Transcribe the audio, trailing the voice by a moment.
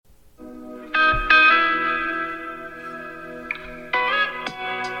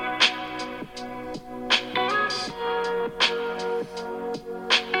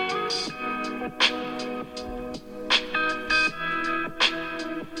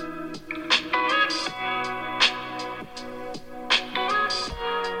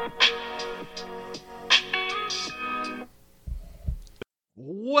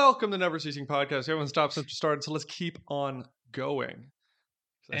Welcome to Never Ceasing Podcast. Everyone stops since we started, so let's keep on going.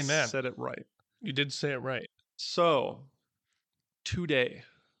 I Amen. said it right. You did say it right. So, today,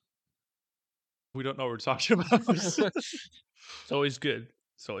 we don't know what we're talking about. It's always good.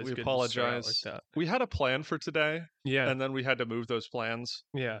 It's always We good to start out apologize. like that. We had a plan for today, Yeah. and then we had to move those plans.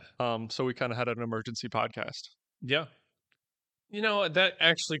 Yeah. So we kind of had an emergency podcast. Yeah. You know, that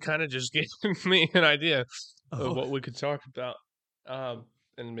actually kind of just gave me an idea Oh. of what we could talk about.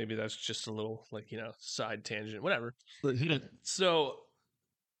 And maybe that's just a little, side tangent, whatever. So,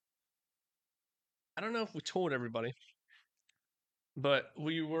 I don't know if we told everybody, but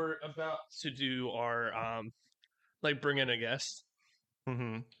we were about to do our, bring in a guest,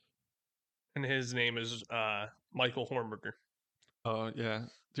 Mm-hmm. and his name is Michael Hornberger. Oh, yeah.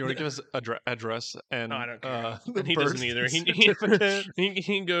 Do you want to give us address and No, I don't care. the And he birth doesn't either. certificate? He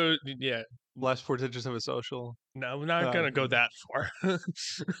can go, yeah. Last four digits of his social. No, we're not gonna go that far.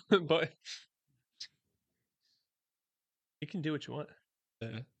 But you can do what you want.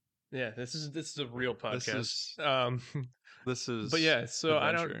 Yeah. Yeah, this is a real podcast. This is. But yeah, so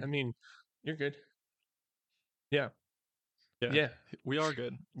adventure. I mean, you're good. Yeah. Yeah. Yeah. We are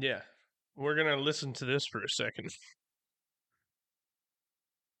good. Yeah. We're gonna listen to this for a second.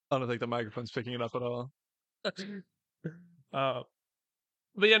 I don't think the microphone's picking it up at all.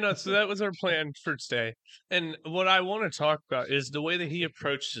 But yeah, no, so that was our plan for today. And what I want to talk about is the way that he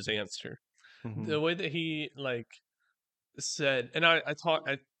approached his answer. Mhm. The way that he said, and I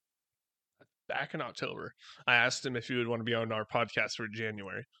back in October, I asked him if he would want to be on our podcast for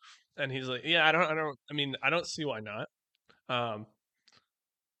January. And he's like, yeah, I don't see why not.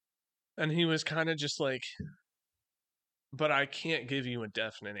 And he was kind of just like, but I can't give you a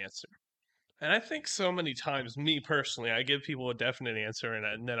definite answer. And I think so many times, me personally, I give people a definite answer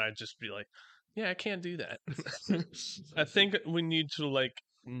and then I just be like, yeah, I can't do that. I think we need to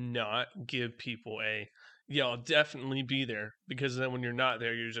not give people yeah, I'll definitely be there, because then when you're not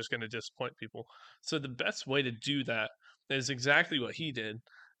there, you're just going to disappoint people. So the best way to do that is exactly what he did.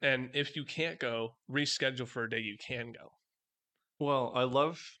 And if you can't go, reschedule for a day you can go. Well, I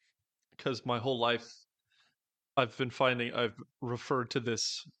love, because my whole life I've been finding I've referred to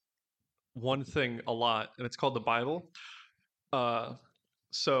this one thing a lot, and it's called the Bible.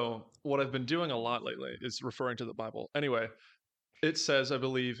 So what I've been doing a lot lately is referring to the Bible. Anyway, it says, I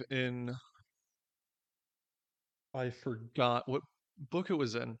believe in, I forgot what book it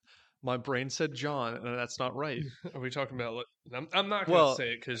was in. My brain said John, and that's not right. Are we talking about? I'm not going to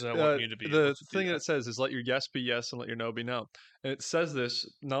say it because I want you to be the able to thing do that it says is let your yes be yes and let your no be no. And it says this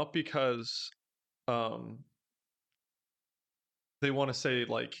not because they want to say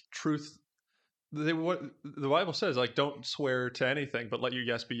truth. What the Bible says, don't swear to anything, but let your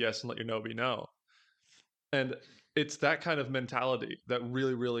yes be yes and let your no be no. And it's that kind of mentality that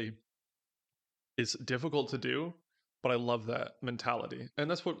really, really is difficult to do, but I love that mentality. And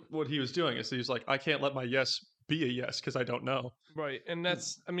that's what he was doing. Is he's like, I can't let my yes be a yes because I don't know. Right. And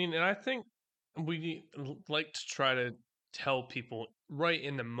that's, and I think we like to try to tell people right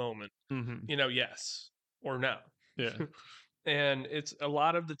in the moment, yes or no. Yeah. And it's a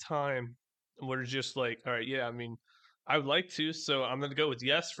lot of the time we're just like, all right, yeah, I would like to, so I'm going to go with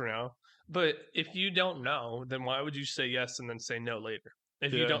yes for now. But if you don't know, then why would you say yes and then say no later?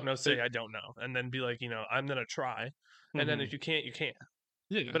 If you don't know, say I don't know, and then be like, I'm going to try. And then if you can't, you can't.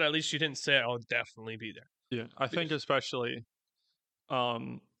 Yeah. But at least you didn't say I'll definitely be there. Yeah. I think especially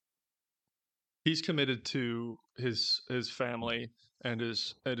he's committed to his family and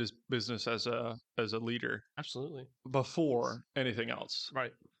his business as a leader. Absolutely. Before anything else.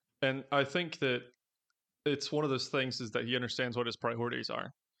 Right. And I think that it's one of those things is that he understands what his priorities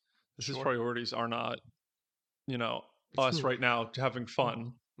are. His priorities are not, us right now having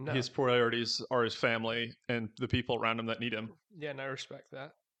fun. No. His priorities are his family and the people around him that need him. Yeah, and I respect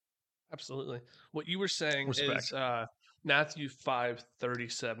that. Absolutely. What you were saying is Matthew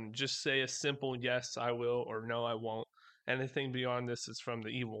 5:37. Just say a simple yes, I will, or no, I won't. Anything beyond this is from the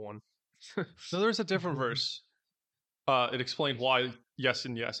evil one. So there's a different verse. It explained why yes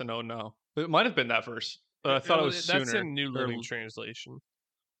and yes and no and no. It might have been that verse. I thought it was sooner. That's in New Living Translation.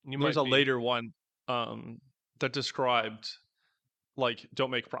 There's a later one that described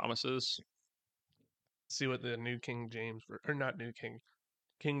don't make promises. See what the New King James or not New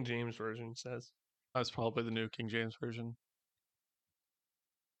King James version says. That's probably the New King James version.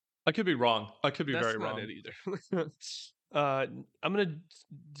 I could be wrong. I could be very wrong. That's not it either. I'm gonna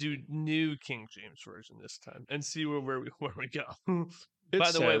do New King James version this time and see where we go.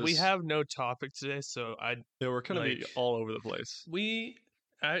 By the way, we have no topic today, so we're gonna be all over the place.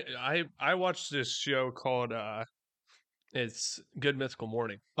 I watched this show called It's Good Mythical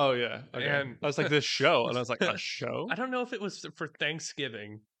Morning. Oh yeah. Okay. And I was like, this show, and I was like, a show? I don't know if it was for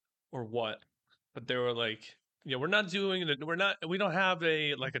Thanksgiving or what, but they were like, yeah, we're not doing it. We don't have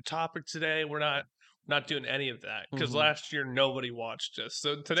a topic today. We're not doing any of that because Mhm. last year nobody watched us.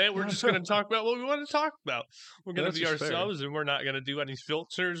 So today we're just going to talk about what we want to talk about. We're going to That's be just fair. ourselves, and we're not going to do any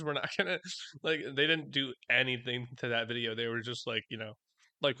filters. We're not going to they didn't do anything to that video. They were just like,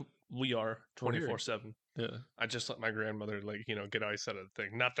 like we are We're here. 24/7. Yeah. I just let my grandmother get ice out of the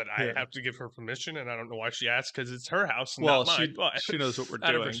thing. Not that I Yeah. have to give her permission, and I don't know why she asked because it's her house, and Well, not mine. But she knows what we're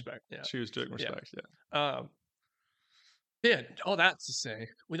out of doing. respect, yeah. She was doing respect. Yeah. Yeah. All that to say,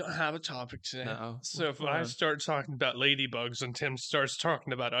 we don't have a topic today. No. So if I start talking about ladybugs and Tim starts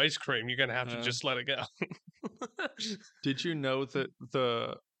talking about ice cream, you're gonna have to just let it go. Did you know that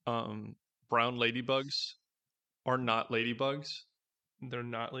the brown ladybugs are not ladybugs? They're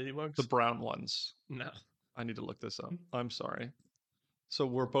not ladybugs. The brown ones. No. I need to look this up. I'm sorry. So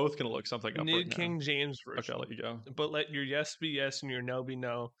we're both gonna look something up New right now. King James Okay, version. I'll let you go. But let your yes be yes and your no be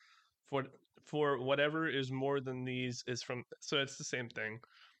no. For whatever is more than these is from. So it's the same thing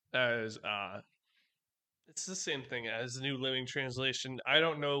as it's the same thing as the New Living Translation. I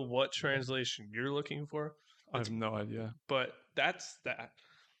don't know what translation you're looking for, I have no idea. but that's that.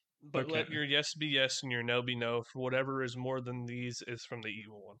 But let Okay. your yes be yes and your no be no. For whatever is more than these is from the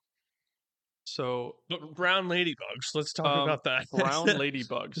evil one. So But brown ladybugs. Let's talk about that. brown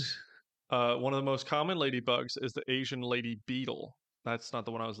ladybugs. One of the most common ladybugs is the Asian lady beetle. That's not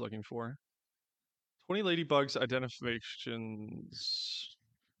the one I was looking for. 20 ladybugs identifications.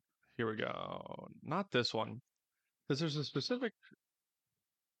 Here we go. Not this one. Because there's a specific.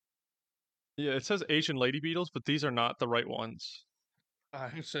 Yeah, it says Asian lady beetles, but these are not the right ones.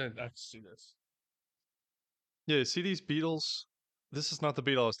 I said I see this. Yeah, see these beetles? This is not the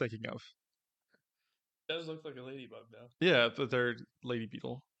beetle I was thinking of. It does look like a ladybug though. Yeah, but they're lady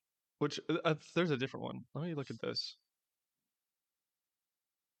beetle. Which there's a different one. Let me look at this.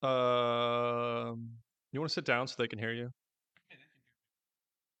 You want to sit down so they can hear you?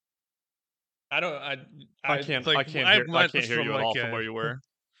 I don't. I can't. Like, I can't I hear. I went can't hear you at from, all like, from where you were.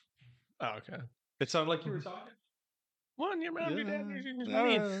 Oh, okay. It sounded like you were talking. One, your mom, your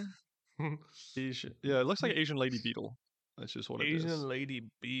dad, Asian. Yeah, it looks like Asian lady beetle. That's just what it is. Asian lady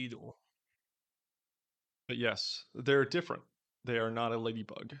beetle. But yes, they're different. They are not a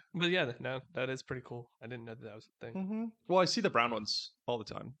ladybug. But yeah, no, that is pretty cool. I didn't know that was a thing. Mm-hmm. Well, I see the brown ones all the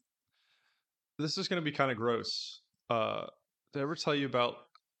time. This is going to be kind of gross. Did I ever tell you about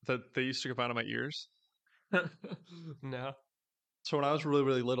that they used to come out of my ears? No. So when I was really,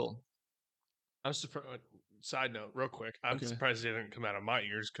 really little. I'm surprised. Side note, real quick. I'm Okay. surprised they didn't come out of my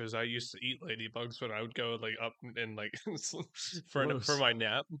ears because I used to eat ladybugs when I would go up and for my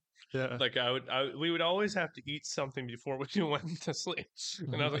nap. Yeah. Like we would always have to eat something before we went to sleep,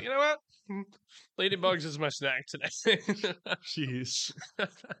 and I was like, you know what, ladybugs is my snack today. Jeez.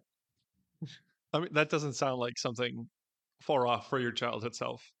 I mean, that doesn't sound like something far off for your child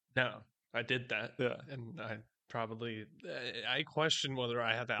itself. No, I did that. Yeah. And I question whether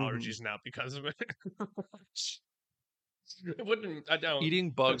I have allergies now because of it. It wouldn't. I don't.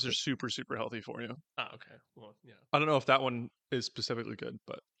 Eating bugs are super, super healthy for you. Oh, okay. Well, yeah. I don't know if that one is specifically good,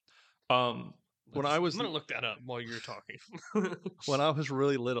 but when I was I'm gonna look that up while you're talking. when I was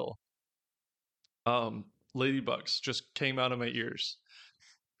really little, ladybugs just came out of my ears.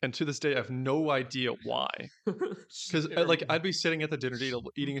 And to this day, I have no idea why. Because I'd be sitting at the dinner table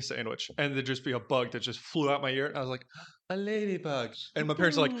eating a sandwich, and there'd just be a bug that just flew out my ear. And I was like, a ladybug. And my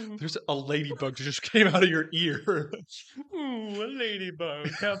parents are like, there's a ladybug that just came out of your ear. Ooh, a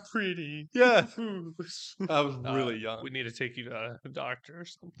ladybug. How pretty. Yeah. Ooh. I was really young. We need to take you to a doctor or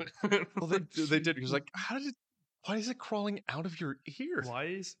something. Well, they did because why is it crawling out of your ear? Why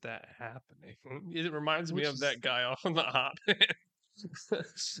is that happening? It reminds me of that guy on the Hobbit.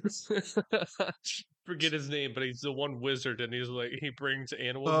 Forget his name, but he's the one wizard, and he's like he brings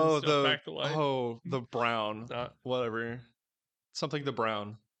animals and stuff back to life. The brown, whatever, something the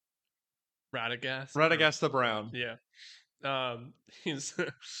brown. Radagast. Radagast the brown. Yeah. He's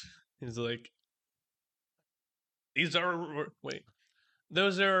like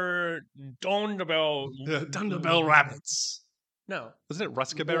those are Dunderbell rabbits. No, isn't it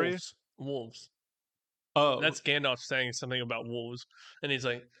Ruskaberry? Wolves. Oh, that's Gandalf saying something about wolves, and he's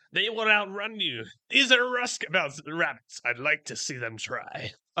like, "They will outrun you. These are Ruskaberry rabbits. I'd like to see them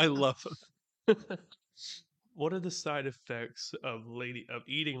try." I love it. What are the side effects of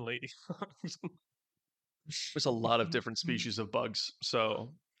eating ladybugs? There's a lot of different species of bugs,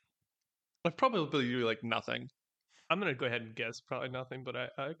 so I'd probably do like nothing. I'm gonna go ahead and guess probably nothing, but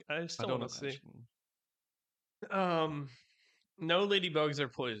I still want to see. No ladybugs are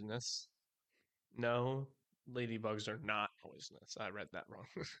poisonous. No, ladybugs are not poisonous. I read that wrong.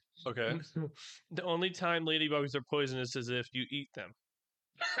 Okay. The only time ladybugs are poisonous is if you eat them.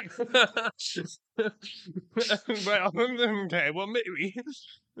 Well, okay, well, maybe.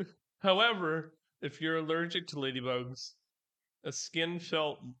 However, if you're allergic to ladybugs, a skin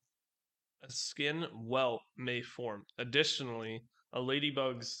welt may form. Additionally, a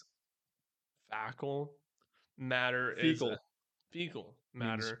ladybug's fecal matter is Fecal fecal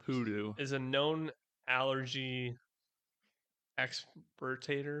means matter hoodoo. is a known allergy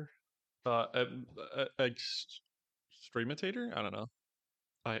exportator. Extremitator? I don't know.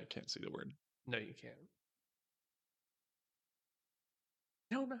 I can't see the word. No, you can't.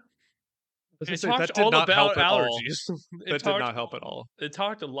 No, no. I was gonna It say, talked that did all not help about at all. allergies. That did not help at all. It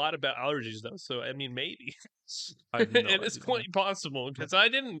talked a lot about allergies, though. So I mean, maybe I have no it is idea. quite possible because I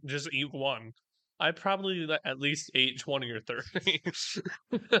didn't just eat one. I probably at least ate 20 or 30.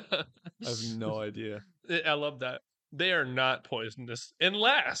 I have no idea. I love that. They are not poisonous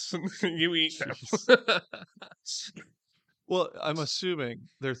unless you eat them. Well, I'm assuming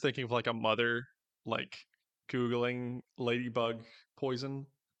they're thinking of like a mother, like Googling ladybug poison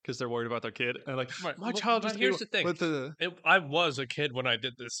because they're worried about their kid. And like, Right, my well, child but just here's ate the thing. with the. I was a kid when I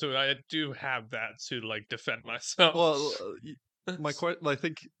did this, so I do have that to like defend myself. Well, I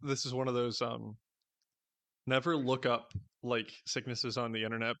think this is one of those. Never look up like sicknesses on the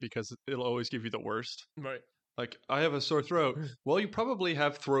internet because it'll always give you the worst. Right. Like, I have a sore throat. Well, you probably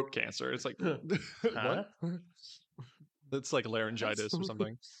have throat cancer. It's like, Huh? what? It's like laryngitis or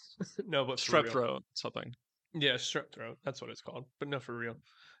something. No, but for Strep real. throat, something. Yeah, strep throat. That's what it's called. But no, for real.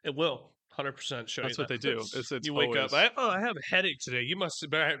 It will 100% show That's you what that. they do. It's You wake up. always. I have a headache today. You must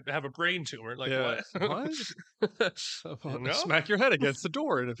have a brain tumor. Like Yeah. what? What? No? Smack your head against the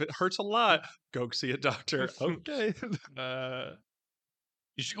door, and if it hurts a lot, go see a doctor. Okay.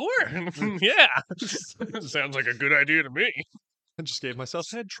 You sure? Yeah. Sounds like a good idea to me. I just gave myself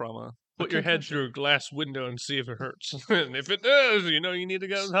head trauma. Put your head through a glass window and see if it hurts. And if it does, you know you need to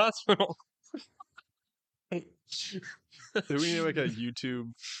go to the hospital. Do we need like a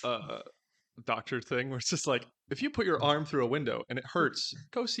YouTube doctor thing where it's just like, if you put your arm through a window and it hurts,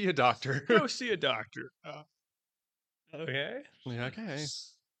 go see a doctor. Go see a doctor. Okay. Yeah, okay.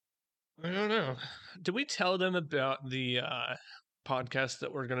 I don't know. Did we tell them about the podcast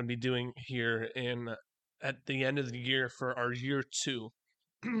that we're going to be doing here at the end of the year for our year 2?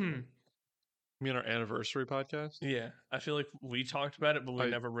 You mean our anniversary podcast? Yeah, I feel like we talked about it, but we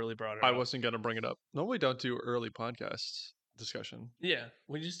never really brought it up. I wasn't gonna bring it up. Normally, don't do early podcasts discussion. Yeah,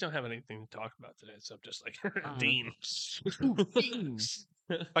 we just don't have anything to talk about today, so I'm just like Dean.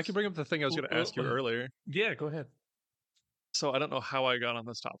 I can bring up the thing I was gonna ask you earlier. Yeah, go ahead. So I don't know how I got on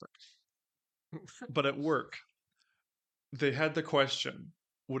this topic, but at work, they had the question: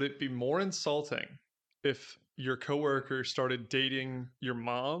 would it be more insulting if your coworker started dating your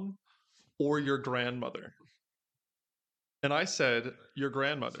mom or your grandmother? And I said your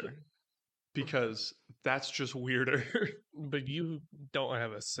grandmother because that's just weirder. But you don't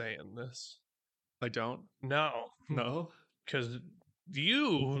have a say in this. I don't. No, No. because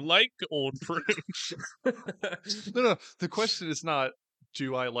you like old friends. No. The question is not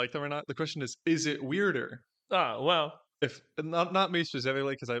do I like them or not. The question is it weirder? Ah, well, If not me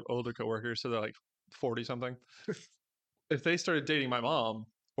specifically, because I have older coworkers, so they're like 40 something. If they started dating my mom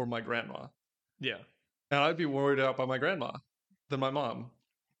or my grandma, yeah. and I'd be worried out by my grandma than my mom.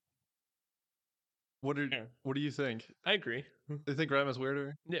 What do you think? I agree. Do you think grandma's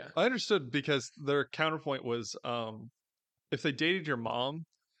weirder? Yeah. I understood because their counterpoint was if they dated your mom,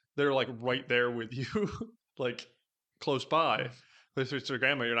 they're like right there with you, like close by. If it's your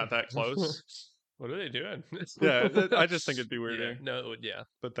grandma, you're not that close. What are they doing? Yeah, I just think it'd be weirder. Yeah, no, yeah.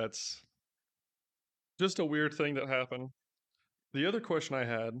 But that's just a weird thing that happened. The other question I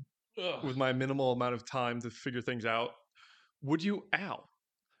had, with my minimal amount of time to figure things out, would you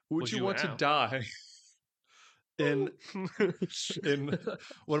want to die in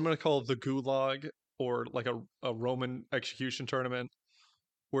what I'm going to call the gulag, or like a Roman execution tournament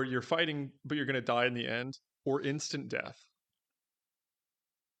where you're fighting but you're going to die in the end, or instant death?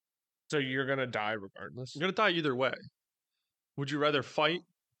 So you're going to die regardless? You're going to die either way. Would you rather fight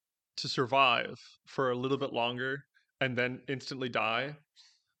to survive for a little bit longer and then instantly die,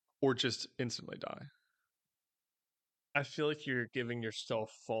 or just instantly die? I feel like you're giving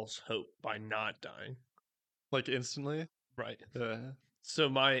yourself false hope by not dying. Like instantly? Right. Yeah. So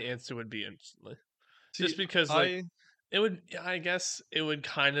my answer would be instantly. See, just because I guess it would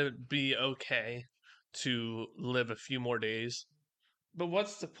kind of be okay to live a few more days But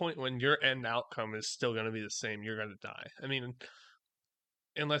what's the point when your end outcome is still going to be the same? You're going to die. I mean,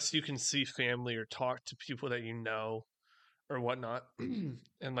 unless you can see family or talk to people that you know or whatnot,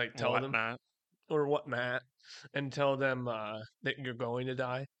 and like tell them Whatnot. or whatnot, and tell them that you're going to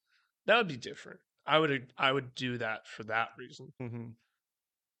die, that would be different. I would do that for that reason. Mm-hmm.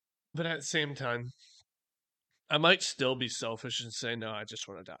 But at the same time, I might still be selfish and say no, I just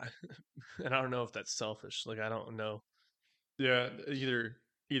want to die. And I don't know if that's selfish. Like I don't know. Yeah, either.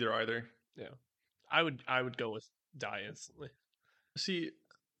 Yeah, I would go with die instantly. See,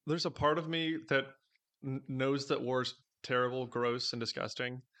 there's a part of me that knows that war's terrible, gross, and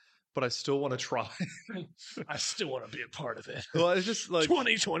disgusting, but I still want to try. I still want to be a part of it. Well, it's just like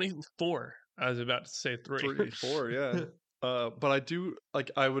 2024. I was about to say 3. 3, 4, yeah. But I do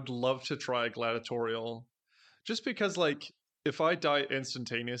like. I would love to try gladiatorial, just because like if I die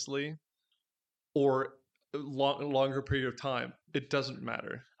instantaneously or longer period of time, it doesn't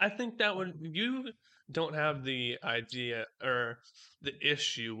matter. I think that would you don't have the idea or the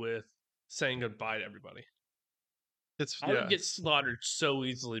issue with saying goodbye to everybody. I would get slaughtered so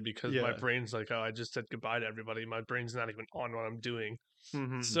easily because my Yeah. brain's like, oh, I just said goodbye to everybody. My brain's not even on what I'm doing.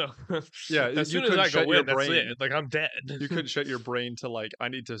 Mhm. So Yeah, as you soon as couldn't I go shut your in, that's brain. it. Like I'm dead. You couldn't shut your brain to like I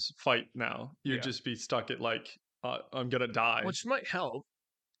need to fight now. You'd Yeah. just be stuck at like I'm gonna die. Which might help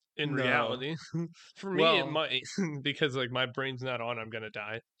in No. reality. For me, it Well- might because like my brain's not on. I'm gonna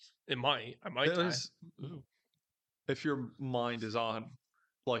die. It might. I might die. There's- if your mind is on,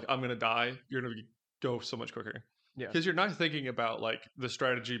 like I'm gonna die, you're gonna go so much quicker. Yeah. Because you're not thinking about like the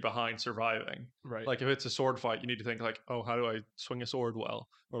strategy behind surviving. Right. Like if it's a sword fight, you need to think like, oh, how do I swing a sword well,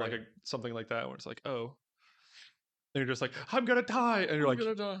 or like Right. something like that, where it's like, oh, and you're just like, I'm gonna die, and you're I'm like,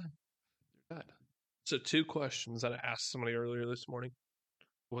 gonna die. God. So 2 questions that I asked somebody earlier this morning.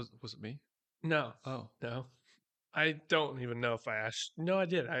 Was it me? No, Oh, no. I don't even know if I asked. No, I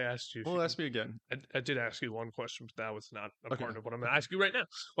did. I asked you. if well, you ask me again. I did ask you one question, but that was not a Okay. part of what I'm going to ask you right now.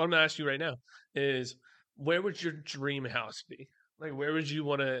 What I'm going to ask you right now is where would your dream house be? Like, where would you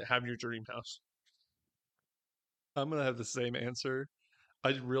want to have your dream house? I'm gonna have the same answer.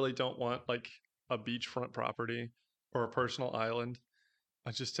 I really don't want like a beachfront property or a personal island.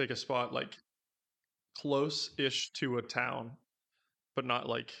 I just take a spot like close-ish to a town, but not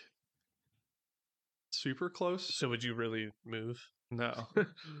like super close. So, would you really move? No,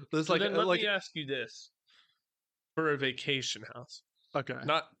 there's So like then let like me ask you this: for a vacation house, okay.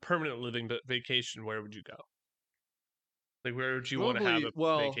 not permanent living, but vacation, where would you go? Like, where would you want to have Probably- a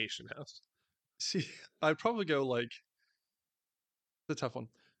well, vacation house? See, I'd probably go like the tough one.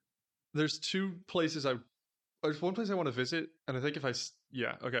 There's 2 places there's one place I want to visit, and I think if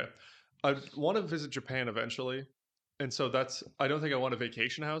yeah, okay, I want to visit Japan eventually, and so I don't think I want a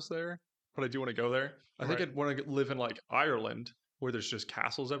vacation house there, but I do want to go there. I think Right. I'd want to live in like Ireland, where there's just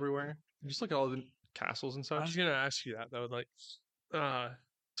castles everywhere, just like all the castles and I was such. going to ask you that. That would like,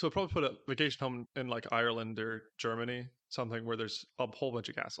 So I'd probably put a vacation home in like Ireland or Germany, something where there's a whole bunch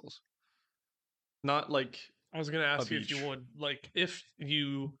of castles. Not like I was gonna ask you if beach. you would like if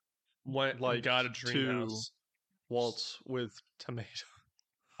you went Like and got a dream to house waltz with tomato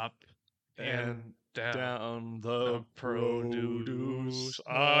up and down. down the the produce produce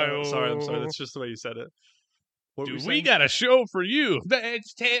aisle. Sorry, I'm sorry. That's just the way you said it. What were Dude, you we saying? got a show for you.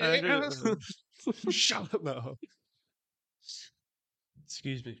 Shut up now.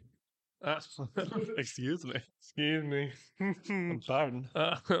 Excuse me. Excuse me. Excuse me. Pardon.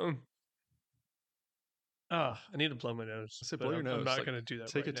 I need to blow my nose. I said but blow your I'm nose. not like, gonna do that.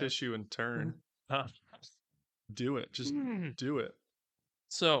 Take right a tissue and turn. now. Do it. Just do it.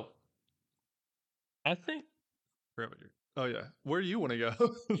 So, I think Oh yeah. Where do you want to go?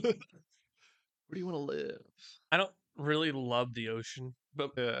 Where do you want to live? I don't really love the ocean,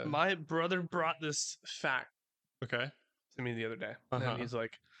 but Yeah. my brother brought this fact Okay. to me the other day, Uh-huh. and he's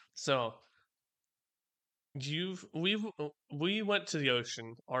like, "So, we went to the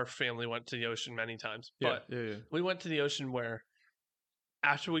ocean. Our family went to the ocean many times, Yeah. but Yeah. we went to the ocean where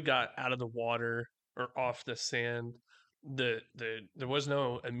after we got out of the water or off the sand, there was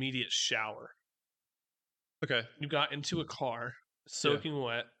no immediate shower. Okay. You got into a car, soaking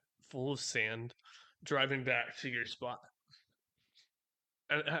wet, full of sand, driving back to your spot."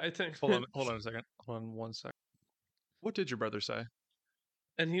 And I think Hold on a second. Hold on 1 second. What did your brother say?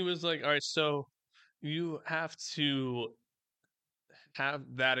 And he was like, "All right, so you have to have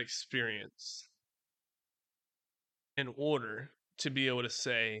that experience in order to be able to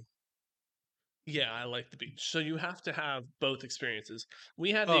say, yeah, I like the beach." So you have to have both experiences.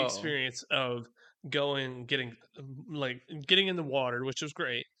 We had the Oh. experience of getting in the water, which was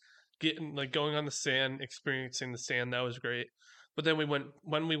great. Going on the sand, experiencing the sand, that was great. But then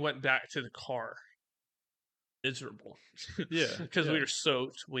when we went back to the car, miserable. Yeah, Because yeah. we were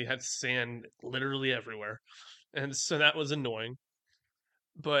soaked. We had sand literally everywhere. And so that was annoying.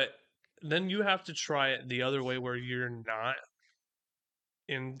 But then you have to try it the other way where you're not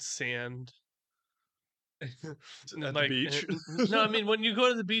in sand. At the Like beach. no, I mean when you go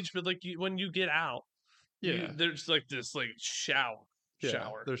to the beach, but like when you get out, Yeah, there's like this like yeah.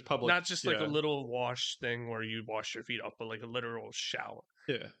 shower. There's public. Not just like a Yeah, little wash thing where you wash your feet off, but like a literal shower.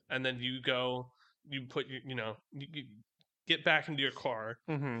 yeah. And then you go, you put your, you get back into your car.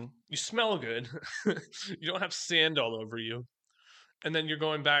 Mm-hmm. You smell good. You don't have sand all over you. And then you're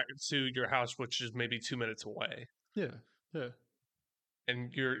going back to your house, which is maybe 2 minutes away. Yeah, yeah.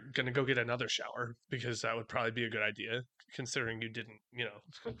 And you're going to go get another shower because that would probably be a good idea, considering you didn't,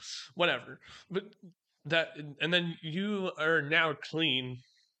 whatever. But and then you are now clean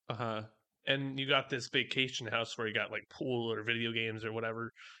Uh-huh. and you got this vacation house where you got like pool or video games or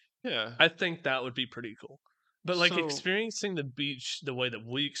whatever. Yeah. I think that would be pretty cool. But like So- experiencing the beach the way that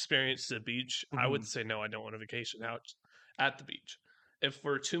we experienced the beach, I would Mhm. say no, I don't want a vacation house at the beach. If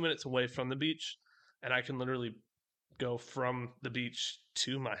we're 2 minutes away from the beach and I can literally go from the beach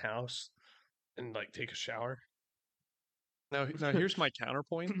to my house and like take a shower. Now here's my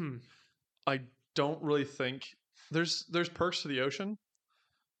counterpoint. I don't really think there's perks to the ocean,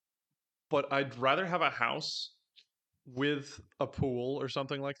 but I'd rather have a house with a pool or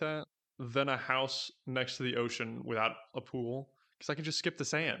something like that than a house next to the ocean without a pool because I can just skip the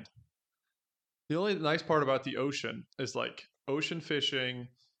sand. The only nice part about the ocean is like ocean fishing,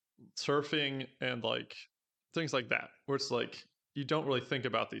 surfing, and like things like that, where it's like you don't really think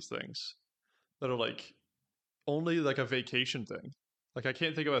about these things that are like only like a vacation thing. Like I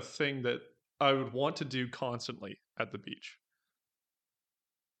can't think of a thing that I would want to do constantly at the beach.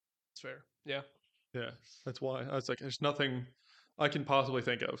 It's fair. Yeah. Yeah, that's why I was like, there's nothing I can possibly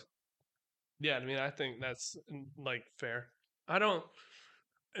think of. Yeah, I mean, I think that's like fair. I don't.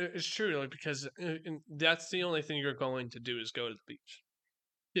 It's true, like because that's the only thing you're going to do is go to the beach.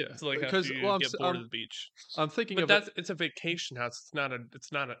 Yeah, It's like because after you well, get bored of the beach. I'm thinking But of that's it's a vacation house.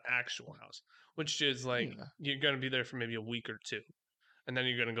 It's not an actual house, which is like Yeah. you're going to be there for maybe a week or two, and then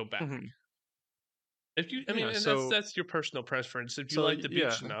you're going to go back. Mhm. If you, I mean, Yeah, and so- that's your personal preference. If you so like the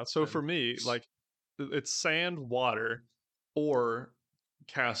beach yeah, enough, so then- for me, like it's sand, water, or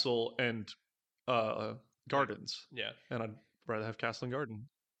castle and gardens, yeah, and I'd rather have castle and garden.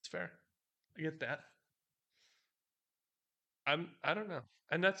 it's fair. I get that. I don't know,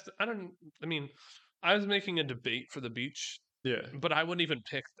 and that's I don't. I mean, I was making a debate for the beach, Yeah, but I wouldn't even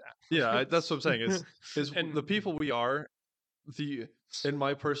pick that. yeah, that's what I'm saying. Is And- the people we are, in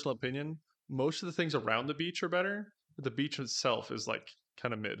my personal opinion, most of the things around the beach are better. But the beach itself is like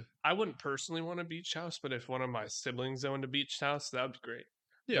kind of mid. I wouldn't personally want a beach house, but if one of my siblings owned a beach house, that would be great.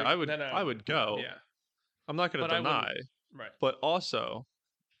 Yeah, Like, I would. then I would go. Yeah, I'm not going But to I wouldn't- deny, right. but also,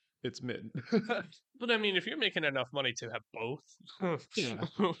 it's mid. But I mean, if you're making enough money to have both, Yeah.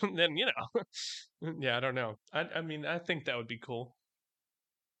 then yeah, I don't know. I mean, I think that would be cool.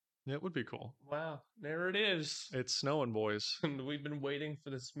 Yeah, it would be cool. Wow, there it is. It's snowing, boys. And we've been waiting for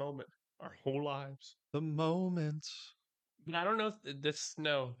this moment our whole lives. The moment. But I don't know if this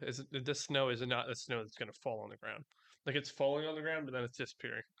snow is not the snow that's going to fall on the ground. Like it's falling on the ground, but then it's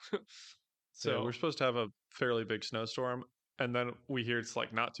disappearing. So So we're supposed to have a fairly big snowstorm, and then we hear it's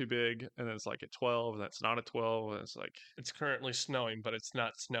like not too big, and then it's like at 12, and that's not at 12, and it's like it's currently snowing, but it's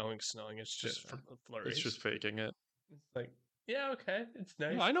not snowing. It's just Yeah. flurries. it's just faking it. It's like, yeah, okay, it's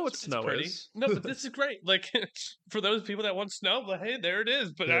nice. I know what It's snow pretty. is. No, but this is great. Like for those people that want snow, but hey, there it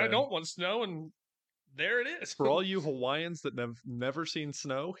is. But I Yeah. don't want snow, and there it is. For all you Hawaiians that have never seen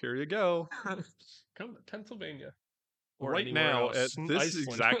snow, here you go. Come to Pennsylvania. Right anywhere now, else at in this Iceland.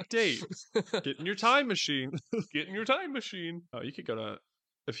 exact date. Get in your time machine. Get in your time machine. Oh, you could go to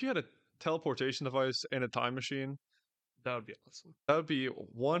if you had a teleportation device and a time machine, That would be awesome. that would be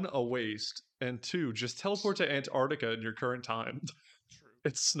one, a waste, and two, just teleport to Antarctica in your current time. True.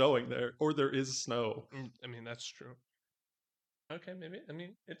 It's snowing there, or there is snow. I mean, that's true. Okay, maybe. I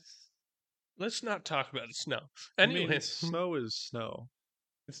mean, it's. Let's not talk about the snow. I mean, Anyway, snow is snow.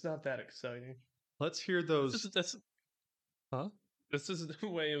 it's not that exciting. Let's hear This those. is, this, Huh? this is the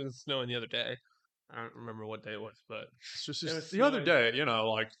way it was snowing the other day. I don't remember what day it was, but It's just, it was the other snowing. day,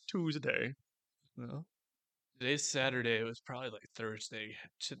 like Tuesday. No? today's Saturday. It was probably like Thursday,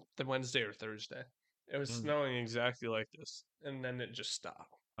 the Wednesday or Thursday. It was Mm. snowing exactly like this, and then it just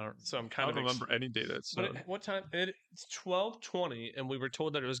stopped. I don't. So I'm I kind don't of remember any data. It But snowed. what time? It's 12:20, and we were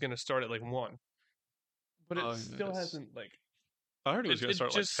told that it was going to start at like 1. But it Oh, still yes. hasn't like I heard it was it- going to it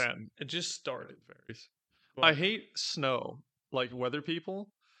start just like 10. it just started. It varies. But I hate snow like weather people.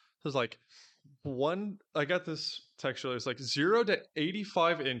 It was like I got this text earlier. It's like 0 to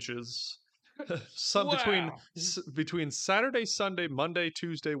 85 inches. Some Wow. between Saturday, Sunday, Monday,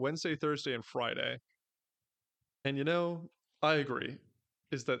 Tuesday, Wednesday, Thursday, and Friday. And I agree.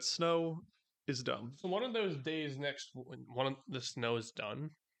 Is that snow is dumb. So one of those days when one of the snow is done.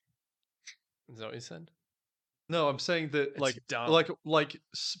 Is that what you said? No, I'm saying that It's dumb.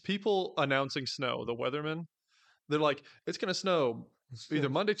 people announcing snow, the weathermen, they're like, it's gonna snow either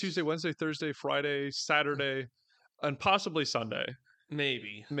Monday, Tuesday, Wednesday, Thursday, Friday, Saturday, and possibly Sunday.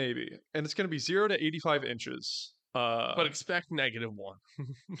 Maybe. And it's gonna be 0 to 85 inches. But expect -1.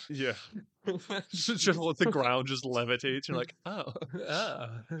 Yeah. just let the ground just levitates. You're like, oh,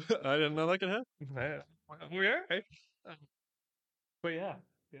 I didn't know that could happen. But yeah,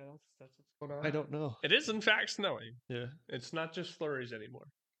 that's what's going on. I don't know. It is in fact snowing. Yeah. It's not just flurries anymore.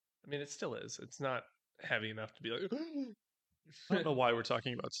 I mean, it still is. It's not heavy enough to be like. I don't know why we're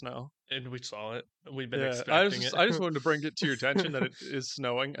talking about snow. And we saw it. We've been Yeah, expecting it. I just wanted to bring it to your attention that it is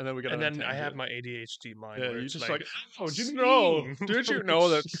snowing, and then we got. And then I have my ADHD mind. Yeah, where you it's just like, oh, snow. Did you know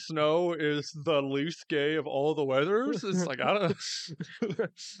that snow is the least gay of all the weathers? It's like I don't.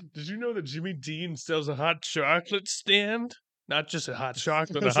 Did you know that Jimmy Dean sells a hot chocolate stand? Not just a hot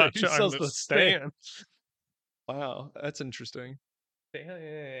chocolate, a It's like hot he sells chocolate the stand. Wow, that's interesting.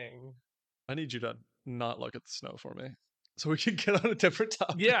 Dang. I need you to not look at the snow for me, so we can get on a different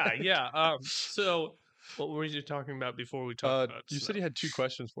topic. Yeah. So, what were you talking about before we talked about? You said you had 2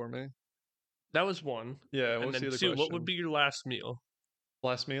 questions for me. That was one. Yeah, And what's then the other 2, question? what would be your last meal?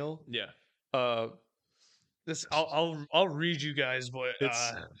 Last meal? Yeah. This I'll read you guys what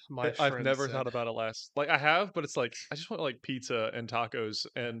my I've friend never said. thought about it last. Like I have, but it's like I just want like pizza and tacos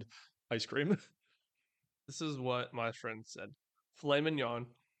and ice cream. This is what my friend said: filet mignon,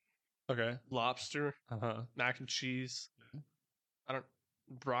 Okay. lobster, Uh-huh. mac and cheese.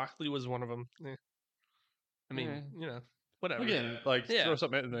 Broccoli was one of them. I mean, whatever. Again, like throw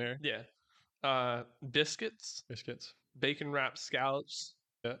something in there. Yeah. Biscuits, Biscuits. bacon wrapped scallops,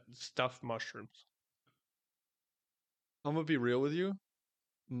 Yeah. stuffed mushrooms. I'm gonna be real with you.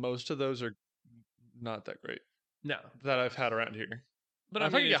 Most of those are not that great No, that I've had around here. but I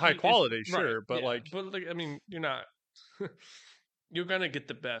think you get high quality, sure, but I mean, you're not. You're gonna get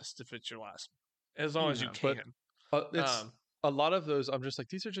the best if it's your last, as long as you but can. it's a lot of those. I'm just like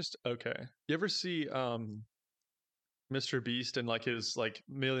these are just okay. You ever see Mr. Beast and like his like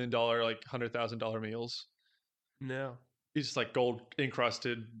 $1 million like $100,000 meals? No. He's just like gold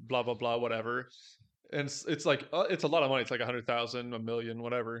encrusted, blah blah blah, whatever. And it's like it's a lot of money. It's like 100,000, 1,000,000,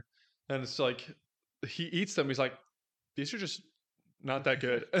 whatever. And it's like he eats them. He's like, these are just not that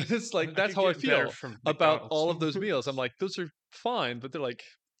good. And it's like that's how I feel about all of those meals. I'm like, those are fine, but they're like,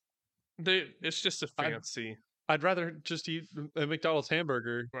 it's just a fancy. I'd rather just eat a McDonald's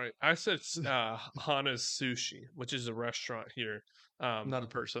hamburger. Right. I said Hana's Sushi, which is a restaurant here. Not a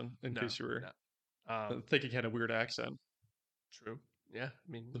person, in case you were thinking he had a weird accent. True. Yeah.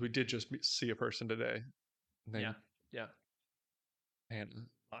 I mean, we did just see a person today. Yeah. Hana.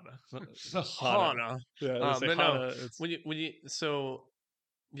 Hana. Yeah. But no,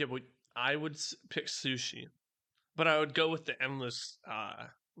 I would pick sushi, but I would go with the endless.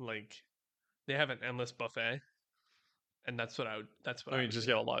 Like they have an endless buffet, and that's what I would. That's what I mean. Just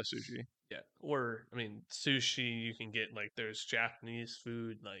get a lot of sushi. Yeah, or I mean, sushi. You can get like there's Japanese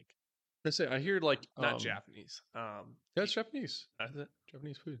food, like. I hear like not Japanese. Yeah, it's Japanese. That's it.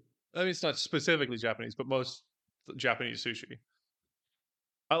 Japanese food. I mean, it's not specifically Japanese, but most Japanese sushi.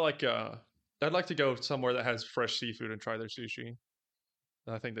 I'd like to go somewhere that has fresh seafood and try their sushi.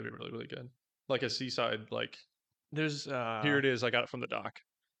 I think that'd be really, really good. Like a seaside, like there's here it is. I got it from the dock.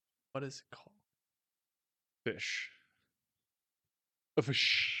 What is it called? Fish. A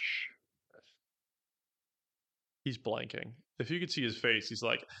fish. He's blanking. If you could see his face, he's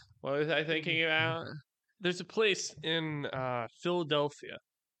like, "What was I thinking about?" There's a place in Philadelphia.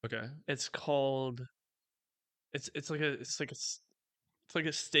 Okay. It's called. It's like a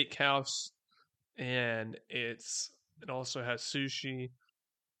steakhouse, and it also has sushi.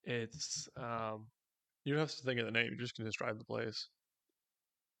 It's you don't have to think of the name. You're just gonna describe the place.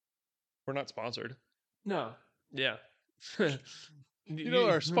 We're not sponsored. No. Yeah.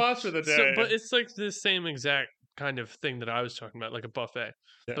 Our sponsor of the day. But it's like the same exact kind of thing that I was talking about, like a buffet.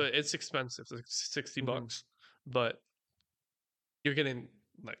 Yeah. But it's expensive. It's like $60. But you're getting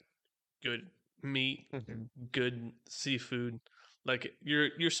like good meat, good seafood. Like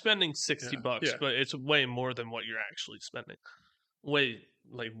you're spending $60, but it's way more than what you're actually spending. Way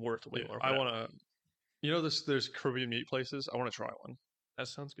worth way more. I want to. There's Caribbean meat places. I want to try one. That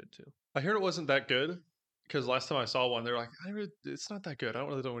sounds good too. I heard it wasn't that good because last time I saw one, they were like, it's not that good. I don't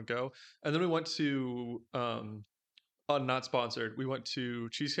really want to go. And then we went to not sponsored. We went to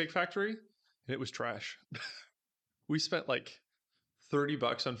Cheesecake Factory, and it was trash. We spent like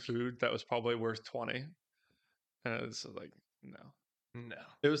 $30 on food that was probably worth 20, and it's like no. No.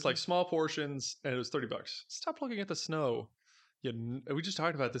 It was like small portions, and it was $30. Stop looking at the snow. Yeah, we just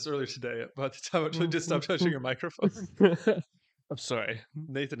talked about this earlier today. About the time actually just stop touching your microphone. I'm sorry.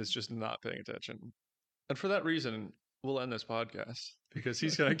 Nathan is just not paying attention, and for that reason, we'll end this podcast because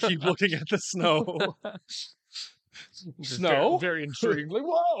he's gonna keep looking at the snow. Snow? Very intrigued. Like,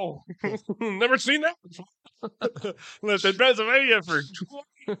 whoa! Never seen that before. Lived in Pennsylvania for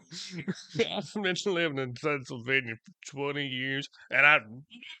 20 I've been living in Pennsylvania for 20 years, and I've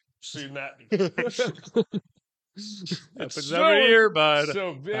seen that before. Happens so- every year, bud.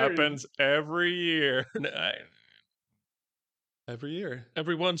 So very, Happens every year. I- Every year.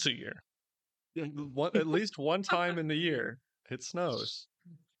 every once a year. Yeah, at least one time in the year, it snows.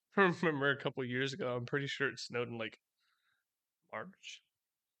 I remember a couple years ago, I'm pretty sure it snowed in like March.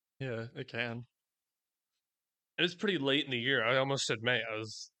 Yeah, it can. It was pretty late in the year. I almost said May. I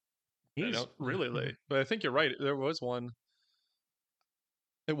It's don't- really late. But I think you're right. There was one.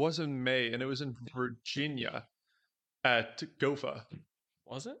 It was in May, and it was in Virginia at GOFA.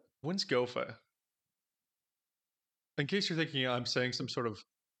 Was it? When's GOFA? In case you're thinking I'm saying some sort of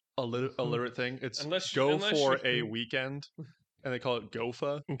illiterate thing, it's Unless go for you're- a weekend, and they call it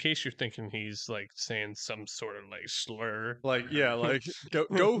GOFA. In case you're thinking he's like saying some sort of like slur. Like, yeah, like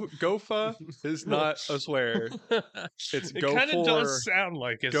GOFA is not a swear. It's it go kind of for- does sound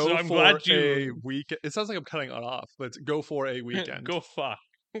like it. Go So I'm for glad a you weekend. It sounds like I'm cutting it off, but it's go for a weekend. go fuck.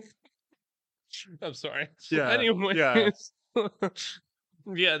 I'm sorry. Yeah, Anyway. yeah.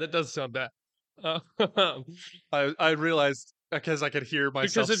 Yeah, that does sound bad. I realized because I could hear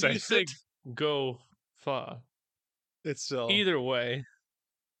myself because if say you say it. go fuck, It's still either way,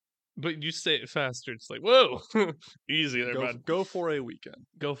 but you say it faster, it's like, whoa, easy there, bud. go for a weekend.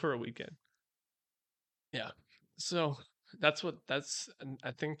 Go for a weekend. Yeah. So I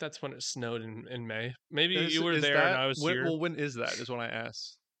think that's when it snowed in May. Maybe you were there and I was here. Well, when is that? Is when I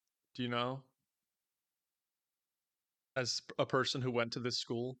asked. Do you know? As a person who went to this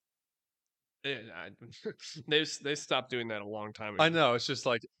school, They stopped doing that a long time ago. I know it's just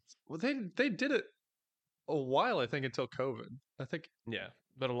like, well, they did it a while. I think until COVID. I think Yeah,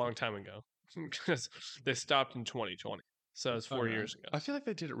 but a long time ago because they stopped in 2020. So it's 4 years ago. I feel like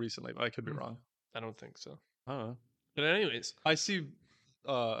they did it recently, but I could be Mm. wrong. I don't think so. I don't know. But anyways, I see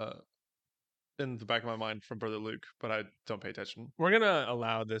in the back of my mind from Brother Luke, but I don't pay attention. we're gonna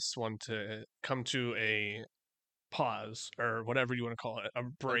allow this one to come to a pause or whatever you want to call it, a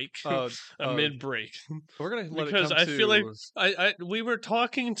break, a mid break. We're gonna let Because it come I feel like to- we were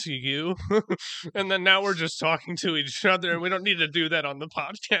talking to you, and then now we're just talking to each other, and we don't need to do that on the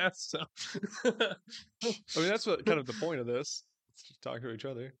podcast. So, I mean, that's what kind of the point of this. It's just talking to each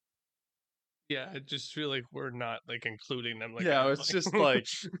other. yeah, I just feel like we're not like including them. Like, Yeah, I'm it's just like,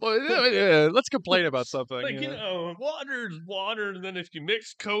 well, yeah, let's complain about something. like, you know, water's water, and then if you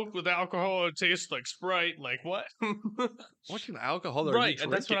mix Coke with alcohol, it tastes like Sprite. Like what? What kind of alcohol are Right, you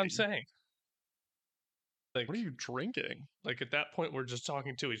and that's what I'm drinking? saying. Like, What are you drinking? like at that point, we're just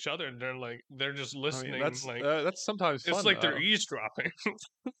talking to each other, and they're just I listening. mean, that's like that's sometimes fun. it's like they're though. eavesdropping.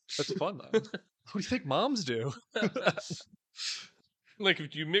 That's fun though. What do you think moms do? Like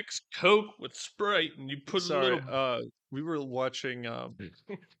if you mix Coke with Sprite and you put a Sorry, little. we were watching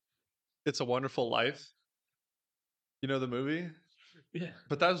It's a Wonderful Life. You know the movie? Yeah.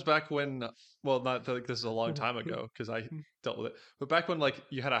 But that was back when, well, not like this is a long time ago because I dealt with it. But back when like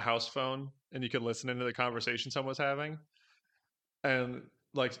you had a house phone and you could listen into the conversation someone was having, and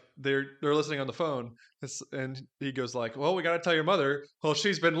like they're listening on the phone, and he goes like, "Well, we got to tell your mother. Well,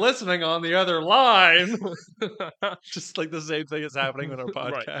 she's been listening on the other line." Just like the same thing is happening on our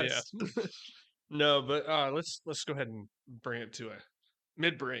podcast. Right, yeah. No, but let's go ahead and bring it to a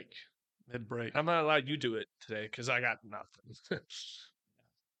mid break. Mid break. I'm not allowed you do it today because I got nothing.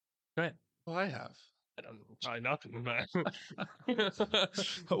 Go ahead. What do I have? I don't know. Probably nothing.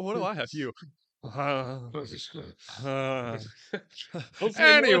 What do I have? You. Hopefully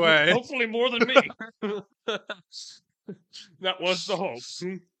Anyway. hopefully more than me. That was the hope.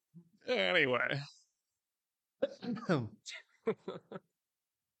 Anyway.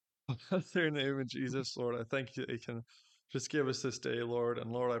 Father, in the name of Jesus, Lord, I thank you that you can just give us this day, Lord.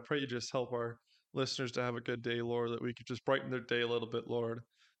 And Lord, I pray you just help our listeners to have a good day, Lord, that we could just brighten their day a little bit, Lord.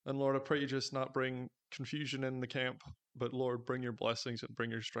 And Lord, I pray you just not bring confusion in the camp, but Lord, bring your blessings and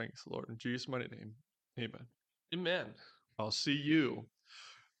bring your strength, Lord. In Jesus' mighty name, amen. Amen. I'll see you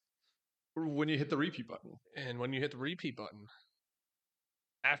When you hit the repeat button. And when you hit the repeat button,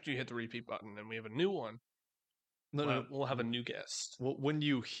 after you hit the repeat button, and we have a new one, No. we'll have a new guest. Well, when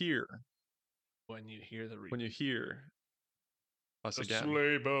you hear When you hear the repeat. when you hear us The again.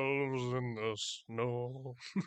 sleigh bells in the snow.